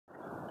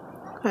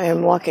I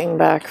am walking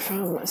back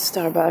from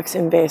Starbucks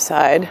in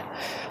Bayside.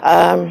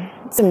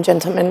 Some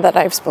gentleman that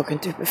I've spoken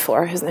to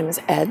before, his name is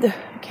Ed,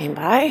 came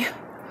by.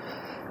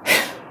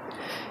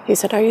 He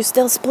said, "Are you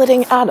still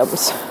splitting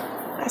atoms?"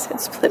 I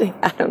said, "Splitting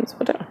atoms?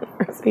 What on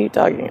earth are you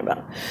talking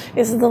about?"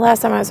 He said, "The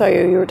last time I saw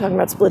you, you were talking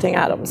about splitting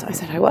atoms." I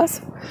said, "I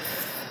was?"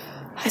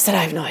 I said, "I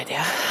have no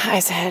idea." I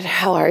said,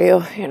 "How are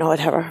you?" You know,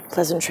 whatever,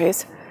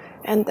 pleasantries.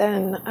 And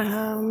then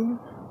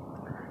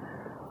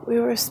we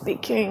were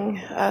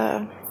speaking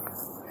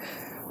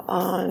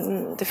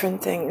on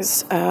different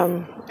things.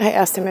 I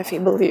asked him if he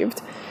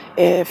believed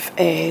if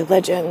a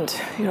legend,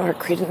 you know, or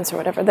credence or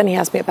whatever. Then he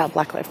asked me about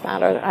Black Lives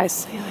Matter. I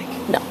say,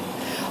 like, no,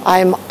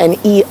 I'm an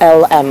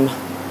ELM.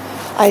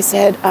 I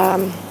said,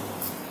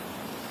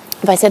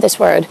 if I said this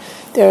word,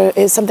 there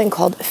is something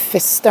called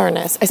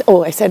Finsternis.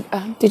 I said,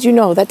 did you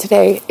know that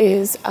today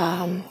is,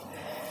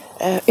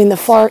 in the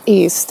Far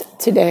East,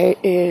 today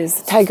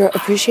is Tiger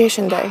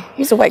Appreciation Day?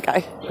 He's a white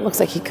guy. It looks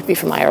like he could be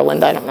from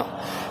Ireland, I don't know,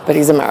 but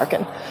he's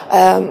American.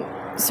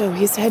 So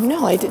he said,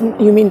 "No, I didn't.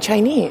 You mean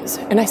Chinese?"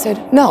 And I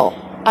said, "No,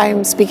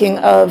 I'm speaking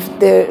of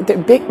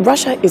the big,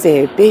 Russia is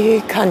a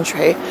big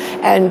country,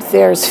 and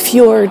there's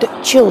fjord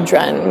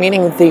children,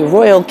 meaning the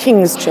royal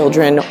king's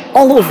children,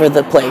 all over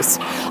the place."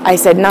 I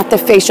said, "Not the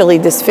facially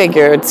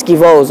disfigured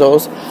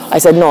SKEEVOS-ZOs." I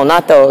said, "No,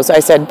 not those."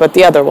 I said, "But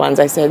the other ones."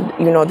 I said,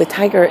 "You know, the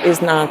tiger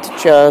is not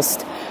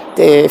just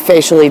the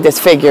facially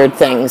disfigured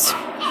things."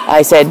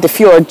 I said, "The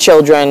fjord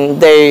children,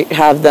 they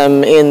have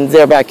them in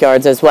their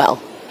backyards as well."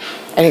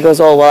 And he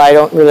goes, "Oh, well, I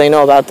don't really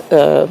know about,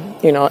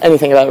 you know,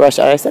 anything about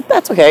Russia." I said,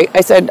 "That's okay."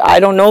 I said, "I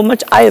don't know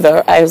much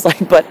either." I was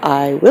like, "But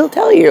I will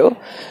tell you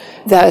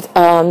that,"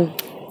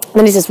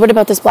 then he says, "What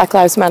about this Black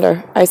Lives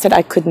Matter?" I said,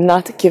 "I could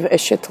not give a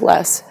shit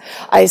less."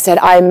 I said,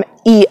 "I'm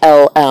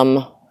ELM."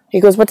 He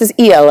goes, "What does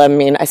ELM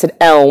mean?" I said,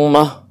 "Elm.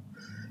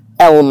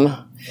 Elm."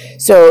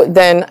 So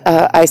then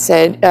I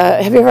said,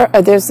 have you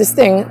ever, there's this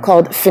thing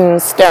called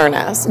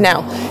Finsternis. Now,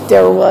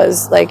 there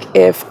was, like,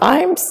 if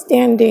I'm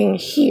standing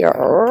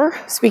here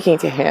speaking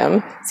to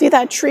him, see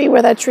that tree,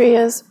 where that tree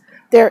is?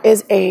 There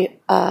is a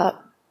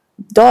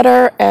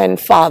daughter and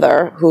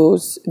father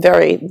who's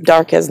very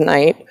dark as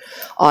night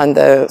on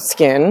the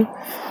skin.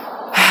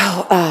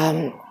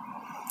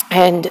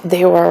 And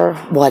they were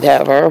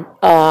whatever.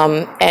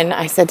 And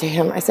I said to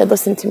him, I said,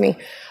 "Listen to me."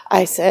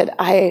 I said,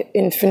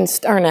 in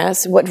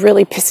Finsternis, what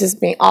really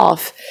pisses me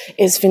off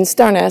is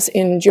Finsternis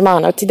in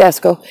Germano,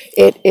 Tedesco.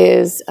 It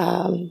is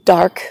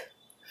dark.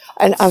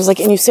 And I was like,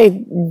 and you say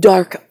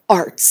dark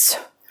arts.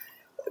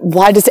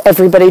 Why does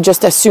everybody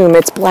just assume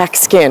it's black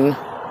skin?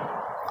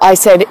 I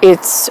said,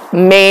 it's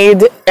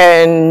made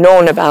and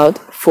known about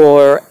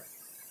for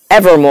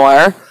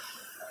evermore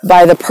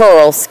by the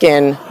pearl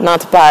skin,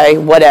 not by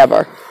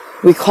whatever.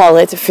 We call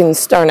it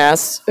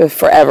Finsternis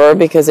forever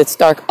because it's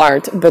dark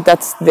art, but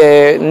that's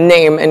the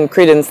name and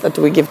credence that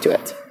we give to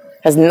it.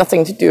 It has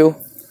nothing to do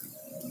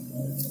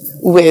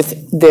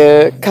with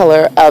the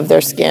color of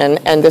their skin.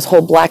 And this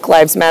whole Black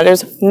Lives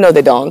Matters, no,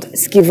 they don't.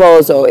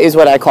 SKEEVOS-ZO is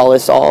what I call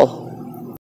us all.